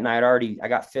tournament and I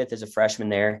got fifth as a freshman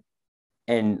there.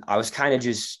 And I was kind of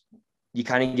you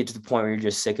kind of get to the point where you're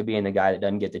just sick of being the guy that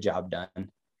doesn't get the job done.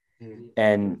 Mm-hmm.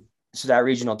 And so that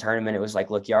regional tournament, it was like,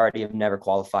 look, you already have never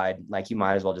qualified. Like, you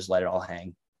might as well just let it all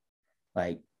hang.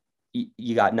 Like,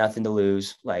 you got nothing to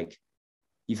lose. Like,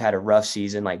 you've had a rough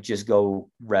season. Like, just go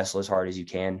wrestle as hard as you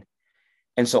can.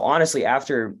 And so honestly,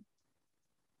 after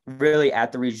really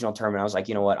at the regional tournament, I was like,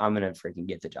 you know what, I'm going to freaking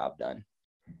get the job done.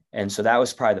 And so that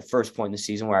was probably the first point in the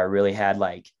season where I really had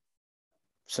like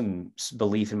some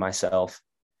belief in myself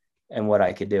and what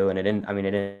I could do. And it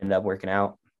ended up working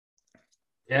out.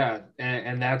 Yeah,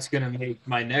 and that's going to make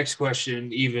my next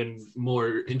question even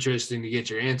more interesting to get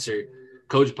your answer.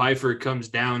 Coach Pfeiffer comes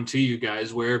down to you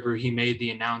guys wherever he made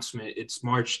the announcement. It's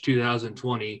March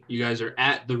 2020. You guys are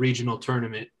at the regional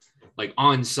tournament, like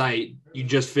on site. You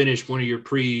just finished one of your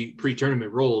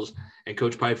pre-tournament roles, and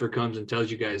Coach Pfeiffer comes and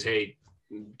tells you guys, hey,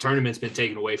 tournament's been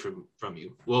taken away from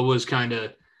you. What was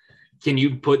can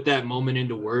you put that moment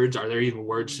into words? Are there even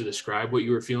words to describe what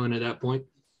you were feeling at that point?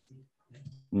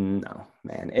 No,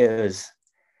 man, it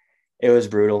was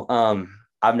brutal.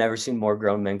 I've never seen more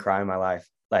grown men cry in my life.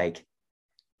 Like,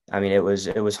 it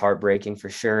was heartbreaking for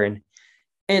sure.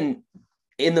 And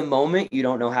in the moment, you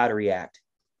don't know how to react.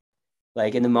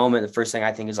 Like, in the moment, the first thing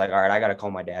I think is like, all right, I got to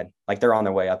call my dad. Like, they're on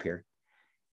their way up here.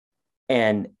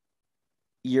 And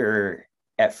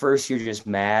at first you're just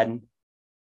mad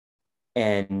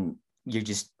and you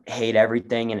just hate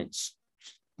everything. And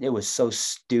it was so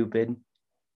stupid.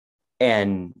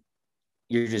 And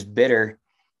you're just bitter.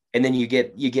 And then you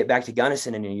get back to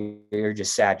Gunnison and you're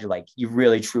just sad. You're like, you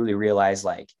really truly realize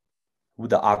like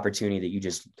the opportunity that you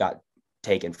just got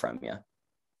taken from you.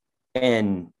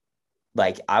 And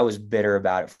like, I was bitter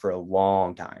about it for a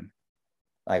long time.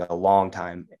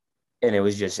 And it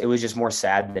was just more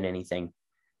sad than anything.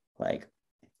 Like,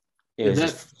 it was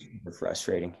just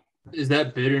frustrating. Is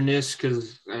that bitterness?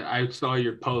 Because I saw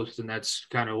your post, and that's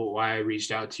kind of why I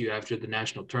reached out to you after the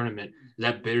national tournament. Is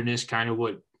that bitterness kind of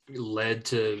what led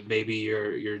to maybe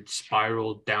your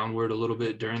spiral downward a little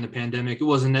bit during the pandemic? It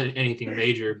wasn't anything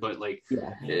major, but like,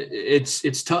 yeah.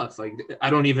 It's tough. Like, I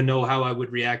don't even know how I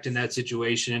would react in that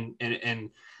situation.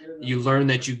 And you learn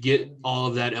that you get all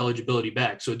of that eligibility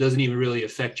back. So it doesn't even really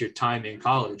affect your time in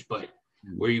college, but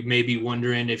where you may be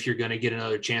wondering if you're going to get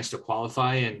another chance to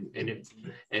qualify, and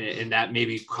that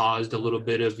maybe caused a little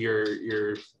bit of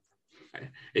your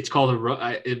it's called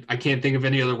I can't think of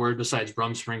any other word besides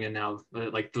rumspringen now,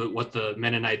 like what the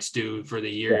Mennonites do for the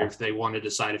year. Yeah. If they want to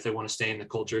decide if they want to stay in the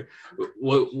culture,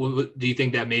 what do you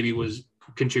think that maybe was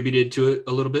contributed to it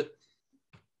a little bit?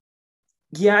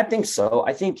 Yeah, I think so.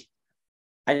 I think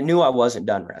I knew I wasn't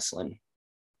done wrestling.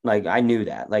 Like, I knew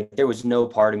that. Like, there was no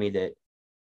part of me that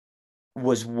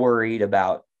was worried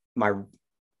about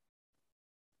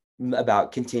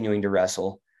continuing to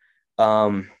wrestle.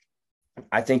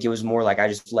 I think it was more like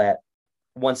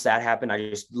once that happened, I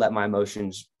just let my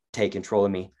emotions take control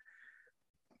of me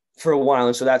for a while.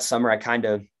 And so that summer I kind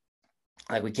of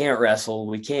like, we can't wrestle,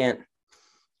 we can't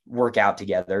work out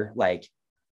together. Like,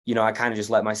 I kind of just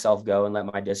let myself go and let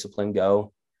my discipline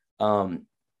go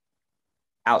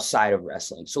outside of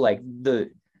wrestling. So like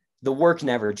the work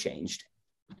never changed.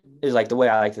 Is like the way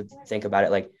I like to think about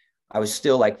it. Like, I was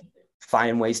still like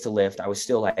finding ways to lift. I was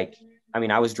still like,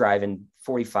 I was driving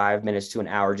 45 minutes to an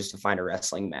hour just to find a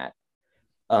wrestling mat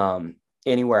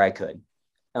anywhere I could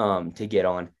to get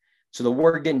on. So the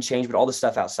work didn't change, but all the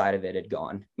stuff outside of it had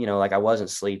gone. Like, I wasn't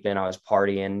sleeping, I was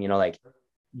partying, like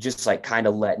just like kind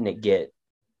of letting it get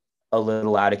a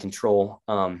little out of control.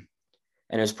 And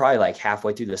And it was probably like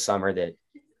halfway through the summer that,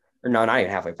 or no, not even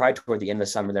halfway, probably toward the end of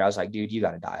the summer that I was like, dude, you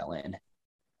got to dial in.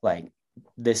 Like,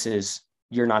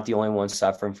 you're not the only one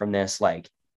suffering from this. Like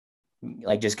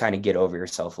just kind of get over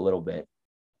yourself a little bit.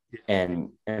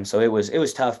 And so it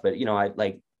was tough, but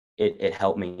it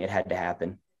helped me. It had to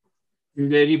happen.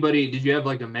 Did you have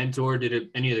like a mentor?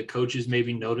 Any of the coaches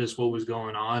maybe notice what was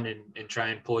going on and try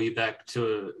and pull you back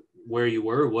to where you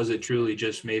were? Was it truly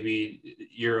just maybe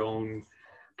your own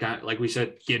kind of, like we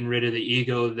said, getting rid of the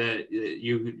ego that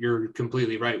you're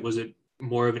completely right? Was it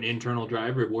more of an internal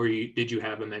drive, or did you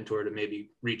have a mentor to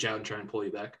maybe reach out and try and pull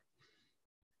you back?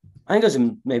 I think it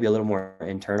was maybe a little more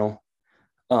internal.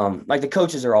 Like the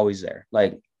coaches are always there.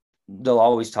 Like they'll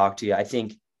always talk to you. I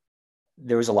think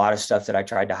there was a lot of stuff that I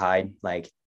tried to hide, like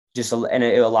a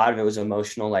lot of it was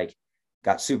emotional, like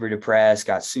got super depressed,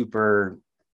 got super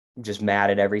just mad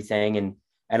at everything. And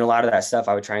a lot of that stuff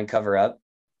I would try and cover up.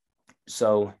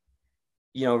 So,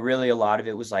 really a lot of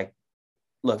it was like,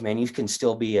 look, man, you can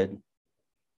still be a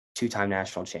 2-time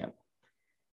national champ.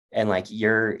 And like,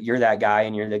 you're that guy,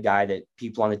 and you're the guy that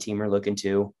people on the team are looking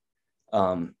to.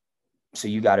 So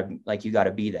you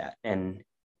gotta be that. And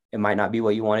it might not be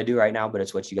what you want to do right now, but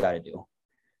it's what you got to do.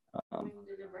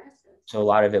 So a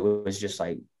lot of it was just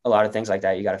like a lot of things like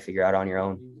that you got to figure out on your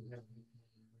own.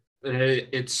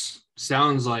 It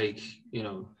sounds like,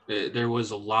 there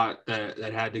was a lot that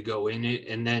had to go in it.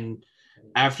 And then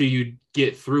after you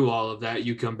get through all of that,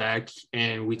 you come back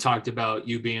and we talked about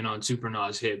you being on Super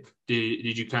Nas hip.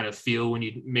 Did you kind of feel when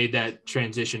you made that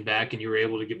transition back and you were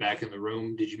able to get back in the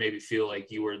room, did you maybe feel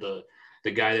like you were the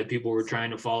guy that people were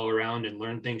trying to follow around and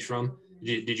learn things from?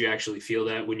 Did you actually feel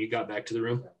that when you got back to the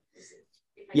room?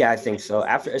 Yeah, I think so.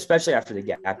 Especially after the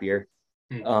gap year,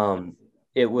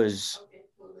 it was,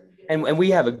 and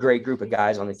we have a great group of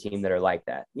guys on the team that are like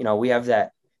that. We have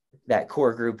that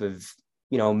core group of,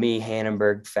 me,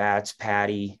 Hannenberg, Fats,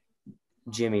 Patty,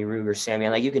 Jimmy, Ruger, Sammy,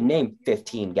 like you can name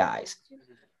 15 guys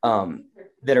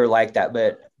that are like that.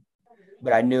 But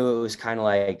I knew it was kind of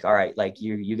like, all right, like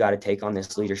you got to take on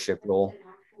this leadership role.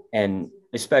 And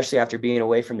especially after being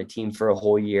away from the team for a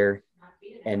whole year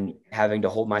and having to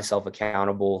hold myself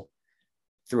accountable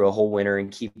through a whole winter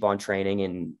and keep on training.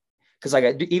 And because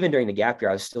even during the gap year,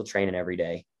 I was still training every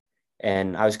day,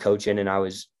 and I was coaching, and I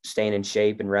was staying in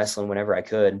shape and wrestling whenever I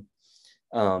could.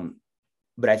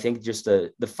 But I think just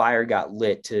the fire got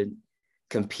lit to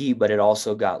compete, but it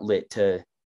also got lit to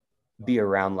be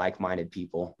around like-minded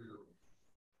people.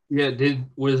 Yeah.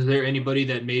 Was there anybody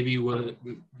that maybe was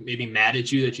mad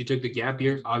at you that you took the gap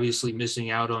year? Obviously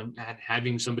missing out on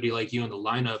having somebody like you in the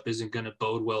lineup isn't going to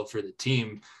bode well for the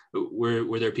team.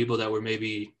 Were there people that were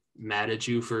maybe mad at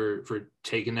you for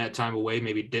taking that time away,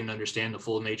 maybe didn't understand the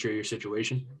full nature of your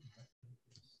situation?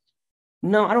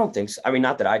 No, I don't think so. I mean,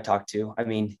 not that I talked to. I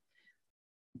mean,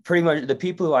 pretty much the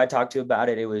people who I talked to about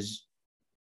it, it was,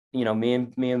 me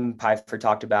and Piper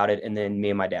talked about it, and then me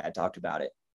and my dad talked about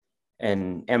it.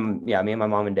 And yeah, me and my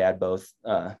mom and dad both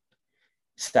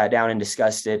sat down and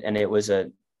discussed it, and it was a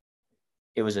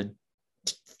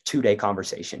 2-day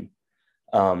conversation.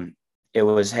 It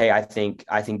was, hey, I think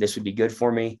this would be good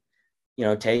for me.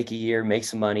 Take a year, make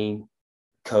some money,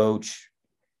 coach,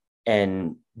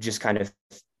 and just kind of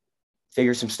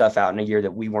figure some stuff out in a year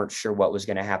that we weren't sure what was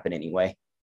going to happen anyway.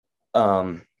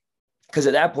 Because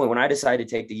at that point, when I decided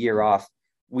to take the year off,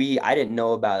 I didn't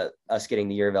know about us getting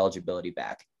the year of eligibility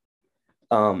back.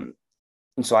 And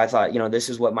so I thought, this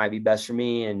is what might be best for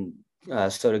me. And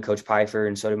so did Coach Piper,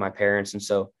 and so did my parents. And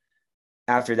so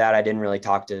after that, I didn't really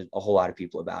talk to a whole lot of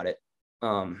people about it.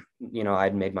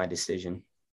 I'd made my decision.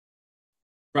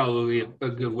 Probably a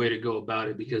good way to go about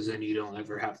it, because then you don't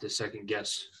ever have to second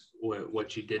guess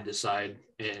what you did decide,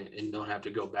 and don't have to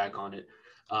go back on it.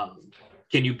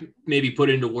 Can you maybe put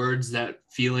into words that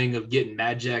feeling of getting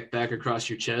Mad Jack back across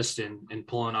your chest and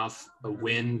pulling off a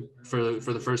win for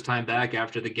the first time back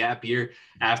after the gap year,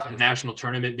 after the national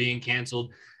tournament being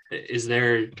canceled? Is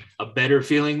there a better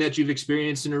feeling that you've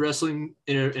experienced in a wrestling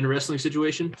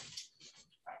situation?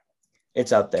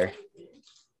 It's up there.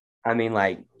 I mean,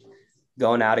 like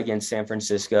going out against San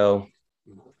Francisco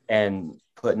and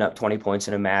putting up 20 points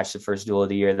in a match, the first duel of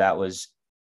the year, that was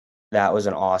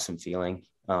an awesome feeling.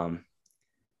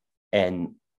 And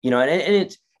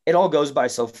it all goes by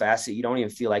so fast that you don't even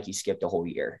feel like you skipped a whole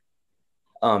year.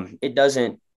 It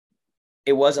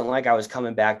wasn't like I was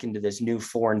coming back into this new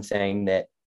foreign thing that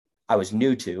I was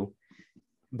new to,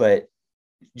 but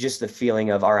just the feeling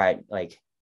of, all right, like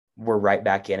we're right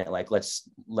back in it. Like, let's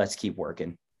keep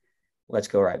working. Let's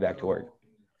go right back to work.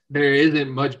 there isn't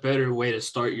much better way to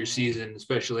start your season,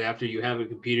 especially after you haven't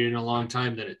competed in a long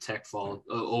time, than a tech fall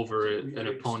over an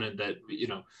opponent that,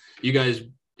 you guys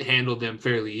handled them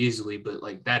fairly easily, but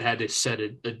like that had to set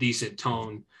a decent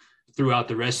tone throughout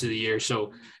the rest of the year.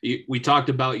 So we talked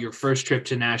about your first trip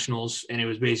to nationals, and it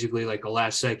was basically like a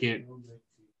last second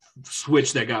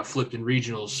switch that got flipped in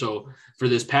regionals. So for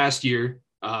this past year,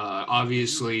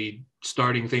 obviously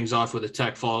starting things off with a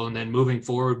tech fall and then moving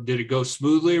forward, did it go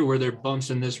smoothly, or were there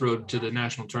bumps in this road to the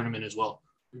national tournament as well?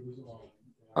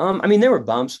 I mean, there were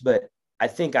bumps, but I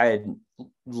think I had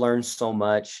learned so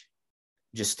much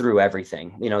just through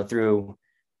everything, through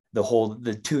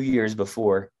the 2 years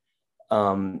before,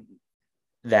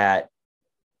 that,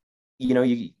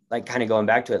 you like kind of going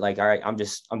back to it, like, all right, I'm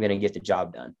going to get the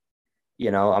job done.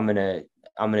 I'm going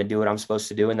to do what I'm supposed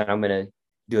to do. And then I'm going to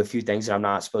do a few things that I'm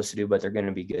not supposed to do, but they're going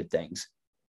to be good things.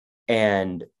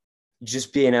 And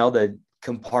just being able to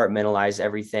compartmentalize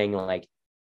everything,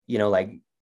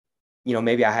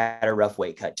 maybe I had a rough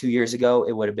weight cut 2 years ago,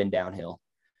 it would have been downhill.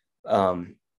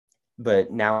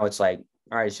 But now it's like,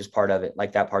 all right, it's just part of it.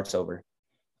 Like that part's over.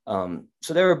 So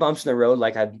there were bumps in the road.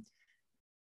 Like I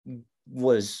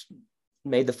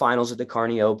made the finals at the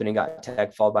Kearney Open and got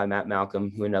tech fall by Matt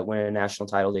Malcolm, who ended up winning a national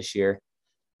title this year.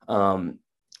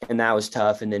 And that was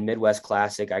tough. And then Midwest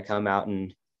Classic, I come out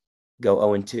and go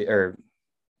 0-2 or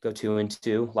go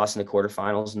 2-2, lost in the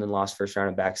quarterfinals, and then lost first round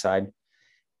of backside.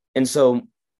 And so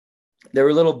there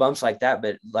were little bumps like that,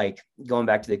 but like going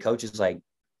back to the coaches, like,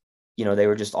 they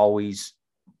were just always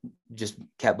just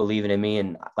kept believing in me.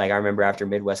 And like, I remember after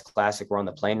Midwest Classic, we're on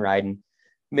the plane ride, and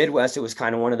Midwest, it was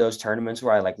kind of one of those tournaments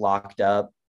where I like locked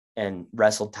up and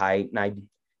wrestled tight, and I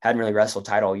hadn't really wrestled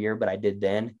tight all year, but I did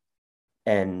then.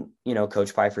 And,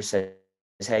 Coach Pfeiffer says,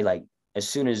 hey, like, as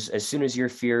soon as your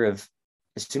fear of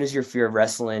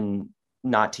wrestling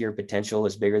not to your potential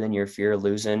is bigger than your fear of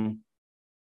losing,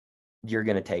 you're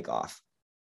going to take off.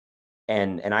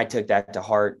 And I took that to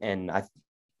heart, and I,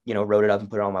 wrote it up and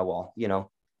put it on my wall,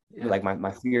 like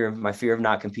my fear of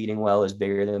not competing well is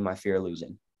bigger than my fear of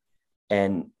losing.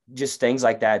 And just things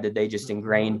like that they just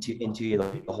ingrain into you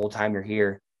the whole time you're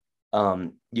here.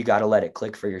 You got to let it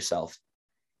click for yourself.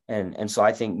 And so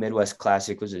I think Midwest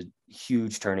Classic was a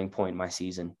huge turning point in my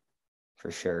season for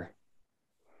sure.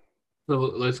 So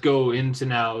let's go into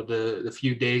now the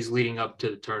few days leading up to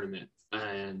the tournament.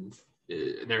 And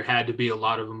there had to be a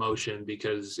lot of emotion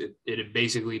because it had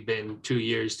basically been 2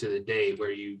 years to the day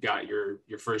where you got your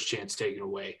first chance taken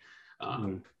away.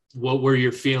 What were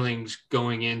your feelings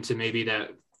going into maybe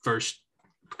that first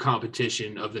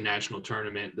competition of the national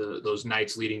tournament, those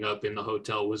nights leading up in the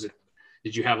hotel?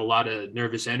 Did you have a lot of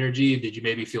nervous energy? Did you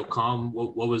maybe feel calm?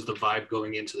 What was the vibe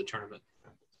going into the tournament?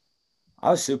 I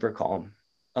was super calm.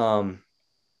 I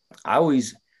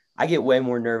get way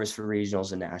more nervous for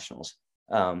regionals than nationals.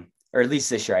 Or at least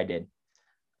this year I did,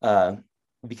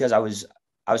 because I was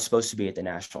supposed to be at the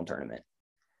national tournament,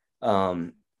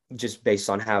 just based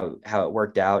on how it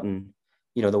worked out and,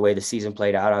 the way the season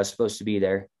played out, I was supposed to be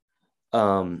there.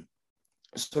 So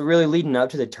really leading up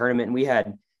to the tournament, and we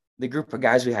had the group of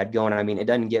guys we had going, I mean, it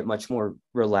doesn't get much more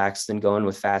relaxed than going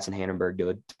with Fats and Hannenberg to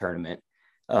a tournament.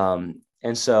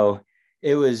 And so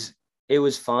it was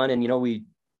fun. And,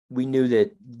 we knew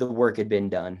that the work had been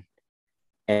done,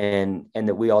 and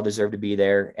that we all deserved to be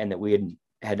there, and that we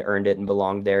had earned it and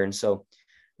belonged there. And so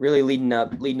really leading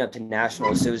up to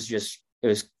nationals, it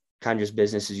was kind of just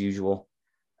business as usual.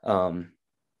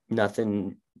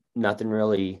 Nothing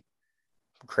really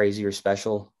crazy or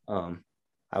special.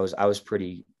 I was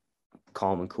pretty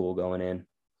calm and cool going in.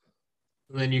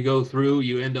 Then you go through,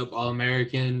 you end up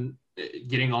All-American,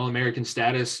 getting All-American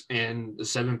status and the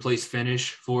 7th place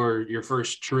finish for your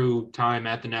first true time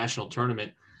at the national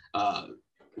tournament.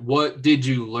 What did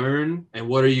you learn, and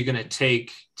what are you going to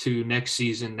take to next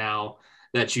season now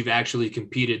that you've actually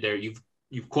competed there? You've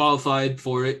qualified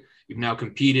for it. You've now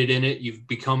competed in it. You've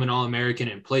become an All-American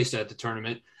and placed at the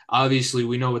tournament. Obviously,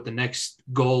 we know what the next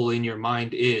goal in your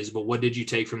mind is, but what did you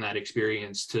take from that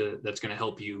experience that's going to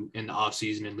help you in the off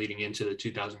season and leading into the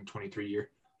 2023 year?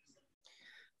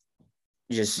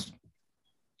 Just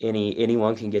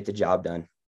anyone can get the job done.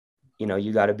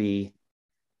 You got to be,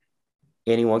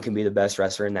 anyone can be the best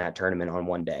wrestler in that tournament on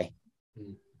one day.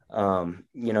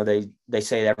 They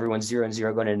say that everyone's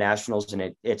 0-0 going to nationals,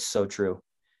 and it's so true.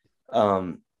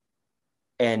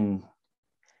 And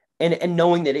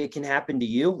knowing that it can happen to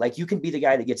you, like you can be the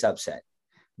guy that gets upset,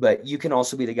 but you can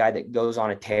also be the guy that goes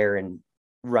on a tear and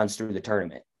runs through the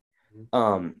tournament.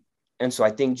 And so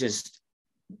I think just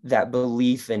that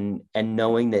belief and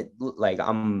knowing that, like,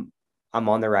 I'm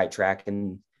on the right track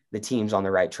and the team's on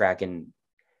the right track,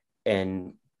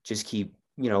 and just keep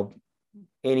you know,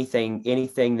 anything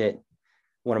that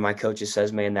one of my coaches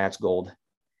says, man, that's gold,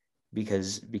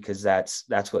 because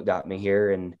that's what got me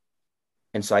here.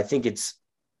 And so I think it's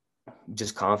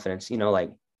just confidence,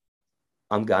 like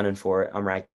I'm gunning for it. I'm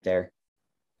right there.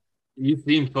 You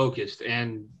seem focused,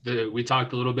 and we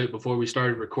talked a little bit before we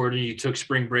started recording. You took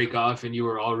spring break off, and you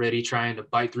were already trying to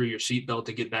bite through your seatbelt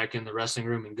to get back in the wrestling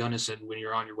room in Gunnison when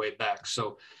you're on your way back.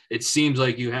 So it seems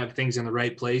like you have things in the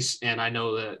right place, and I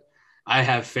know that I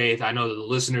have faith. I know that the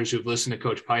listeners who've listened to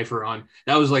Coach Pfeiffer on,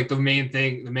 that was like the main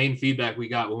thing, the main feedback we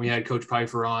got when we had Coach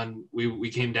Pfeiffer on. We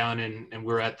came down and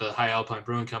we're at the High Alpine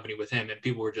Brewing Company with him, and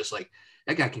people were just like,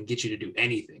 that guy can get you to do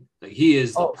anything. Like, he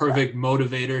is the perfect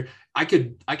motivator. I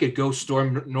could go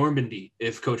storm Normandy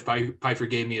if Coach Pfeiffer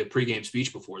gave me a pregame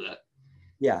speech before that.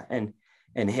 Yeah, and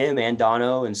him and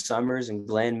Dono and Summers and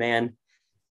Glenn, man,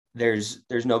 there's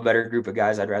no better group of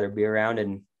guys I'd rather be around.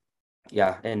 And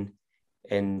yeah,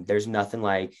 and there's nothing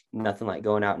like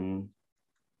going out and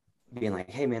being like,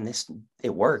 hey man,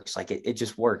 it works. Like it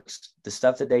just works. The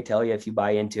stuff that they tell you, if you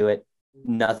buy into it,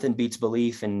 nothing beats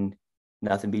belief, and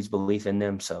nothing beats belief in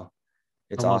them. So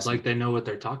it's almost awesome. Like they know what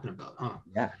they're talking about, huh?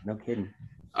 Yeah, no kidding.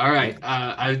 All right.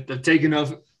 I've taken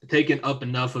up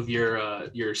enough of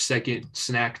your second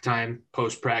snack time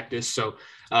post practice. So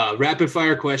rapid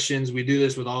fire questions. We do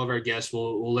this with all of our guests.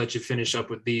 We'll let you finish up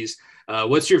with these.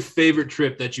 What's your favorite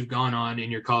trip that you've gone on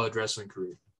in your college wrestling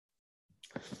career?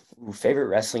 Favorite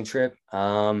wrestling trip?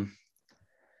 So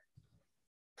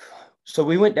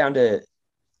we went down to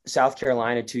South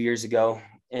Carolina 2 years ago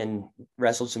and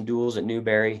wrestled some duels at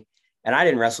Newberry. And I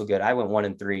didn't wrestle good. I went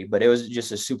 1-3, but it was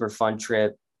just a super fun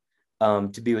trip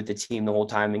to be with the team the whole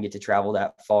time and get to travel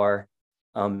that far.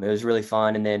 It was really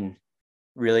fun. And then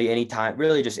really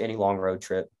just any long road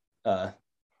trip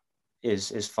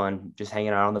is fun. Just hanging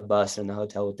out on the bus and in the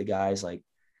hotel with the guys. Like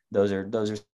those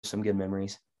are some good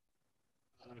memories.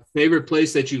 Favorite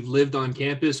place that you've lived on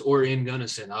campus or in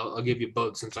Gunnison? I'll give you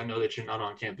both, since I know that you're not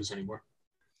on campus anymore.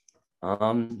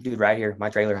 Dude, right here, my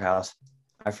trailer house.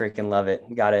 I freaking love it.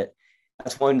 Got it.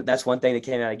 That's one thing that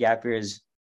came out of Gap Year is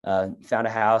found a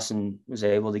house and was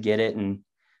able to get it, and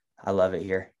I love it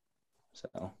here.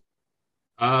 So,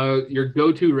 your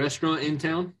go-to restaurant in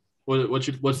town? What's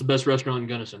the best restaurant in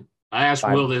Gunnison? I asked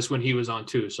Will this when he was on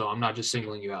too, so I'm not just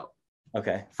singling you out.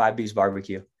 Okay, 5B's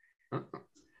Barbecue.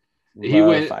 He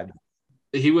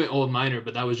went Old Miner,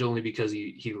 but that was only because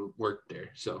he worked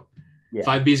there. So yeah.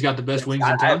 5B's got the best wings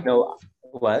in town.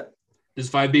 What? Does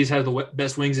 5B's have the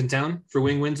best wings in town for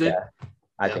Wing Wednesday? Yeah,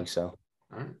 I think so.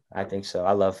 All right. I think so.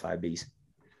 I love 5B's.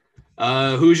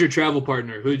 Who's your travel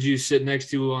partner? Who'd you sit next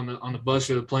to on the bus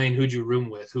or the plane? Who'd you room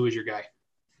with? Who was your guy?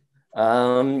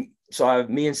 So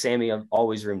me and Sammy have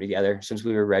always roomed together since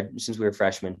we were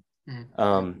freshmen.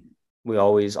 Mm-hmm. We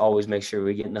always make sure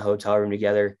we get in the hotel room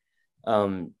together.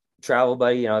 Travel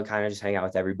buddy, kind of just hang out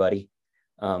with everybody.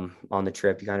 On the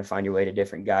trip, you kind of find your way to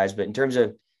different guys. But in terms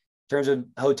of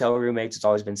hotel roommates, it's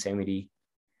always been Sammy D.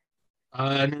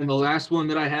 And then the last one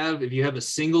that I have, if you have a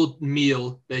single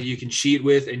meal that you can cheat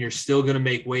with and you're still going to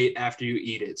make weight after you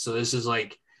eat it. So this is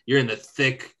like you're in the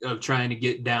thick of trying to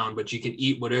get down, but you can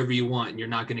eat whatever you want and you're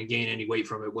not going to gain any weight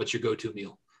from it. What's your go-to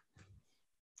meal?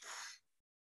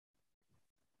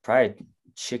 Probably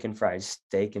chicken fried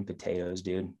steak and potatoes,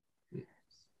 dude.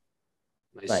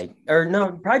 Nice.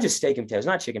 Probably just steak and potatoes,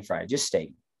 not chicken fried, just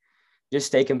steak. Just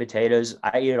steak and potatoes.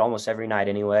 I eat it almost every night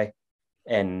anyway.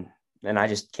 And I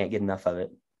just can't get enough of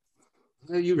it.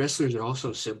 You wrestlers are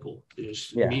also simple.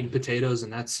 Just meat and potatoes,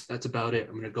 and that's about it.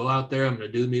 I'm going to go out there, I'm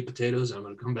going to do the meat and potatoes, and I'm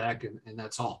going to come back, and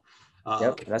that's all.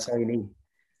 Yep, that's all you need.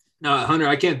 No, Hunter,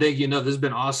 I can't thank you enough. This has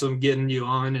been awesome getting you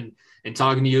on and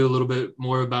talking to you a little bit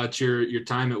more about your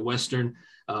time at Western.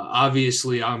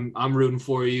 Obviously, I'm rooting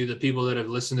for you. The people that have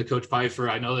listened to Coach Pfeiffer,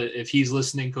 I know that if he's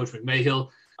listening, Coach McMahill,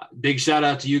 big shout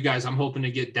out to you guys. I'm hoping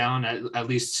to get down, at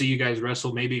least see you guys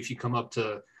wrestle. Maybe if you come up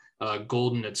to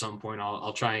Golden at some point,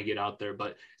 I'll try and get out there.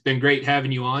 But it's been great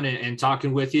having you on and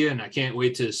talking with you, and I can't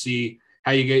wait to see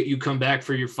how you come back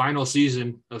for your final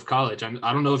season of college. I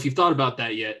don't know if you've thought about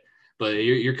that yet, but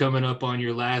you're coming up on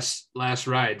your last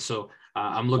ride, so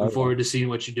I'm looking forward to seeing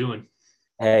what you're doing.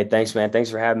 Hey, thanks, man.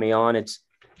 Thanks for having me on. It's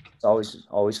always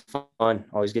fun.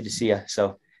 Always good to see you.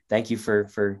 So thank you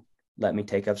for letting me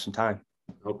take up some time.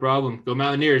 No problem. Go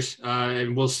Mountaineers.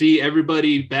 And we'll see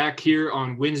everybody back here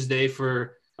on Wednesday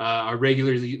for our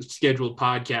regularly scheduled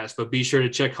podcast, but be sure to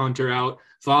check Hunter out.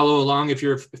 Follow along if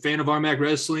you're a fan of RMAC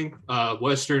Wrestling,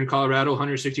 Western Colorado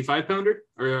 165 pounder,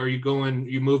 or are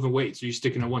you moving weights? Are you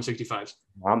sticking to 165s?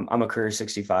 I'm a career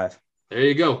 65. There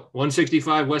you go.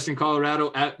 165 Western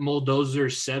Colorado at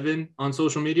Moldozer7 on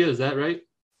social media. Is that right?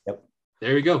 Yep.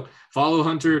 There you go. Follow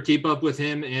Hunter, keep up with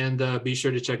him, and be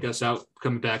sure to check us out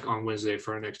coming back on Wednesday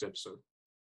for our next episode.